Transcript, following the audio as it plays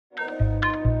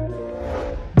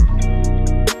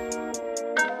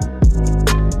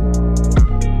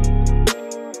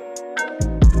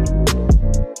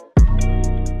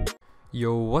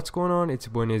What's going on? It's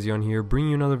your boy Nazion here,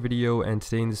 bringing you another video, and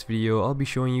today in this video I'll be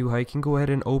showing you how you can go ahead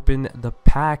and open the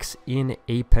packs in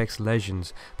Apex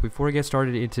Legends. Before I get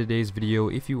started in today's video,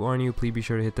 if you are new, please be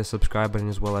sure to hit the subscribe button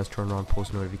as well as turn on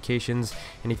post notifications.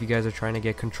 And if you guys are trying to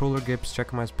get controller grips, check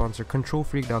out my sponsor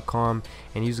controlfreak.com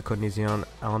and use the code Nazion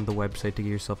on the website to get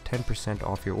yourself 10%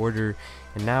 off your order.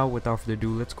 And now without further ado,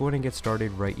 let's go ahead and get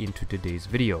started right into today's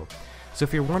video. So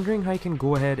if you're wondering how you can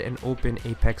go ahead and open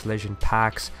Apex Legend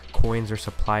packs, coins, or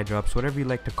supply drops, whatever you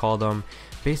like to call them,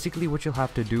 basically what you'll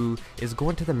have to do is go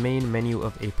into the main menu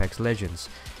of Apex Legends.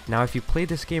 Now if you play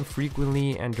this game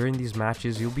frequently and during these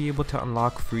matches, you'll be able to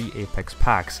unlock free Apex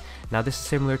packs. Now this is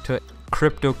similar to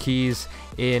crypto keys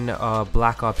in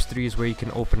Black Ops 3 where you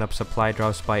can open up supply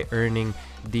drops by earning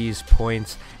these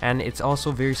points, and it's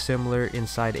also very similar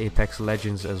inside Apex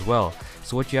Legends as well.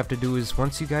 So what you have to do is,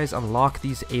 once you guys unlock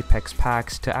these Apex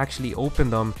packs, to actually open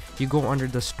them, you go under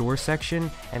the store section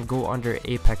and go under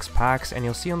Apex packs, and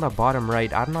you'll see on the bottom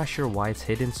right, I'm not sure why it's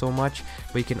hidden so much,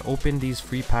 but you can open these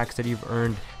free packs that you've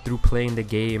earned through playing the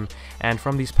game. And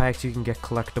from these packs you can get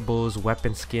collectibles,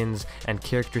 weapon skins, and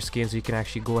character skins. So you can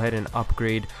actually go ahead and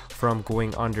upgrade from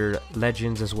going under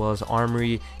Legends as well as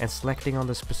Armory and selecting on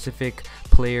the specific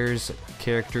players,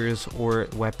 characters, or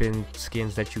weapon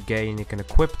skins that you get, and you can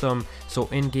equip them. So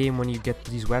in game, when you get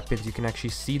these weapons, you can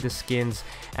actually see the skins,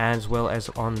 as well as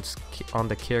on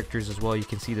the characters as well, you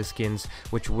can see the skins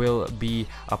which will be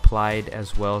applied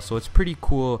as well. So it's pretty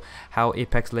cool how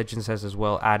Apex Legends has as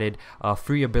well added a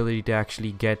free ability to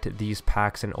actually get these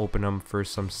packs and open them for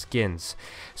some skins.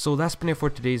 So that's been it for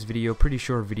today's video. Pretty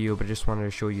short video, but I just wanted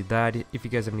to show you that. If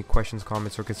you guys have any questions,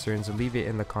 comments, or concerns, leave it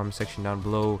in the comment section down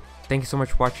below. Thank you so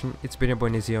much for watching. It's been your boy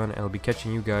Nazion, and I'll be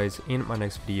catching you guys in my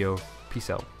next video. Peace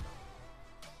out.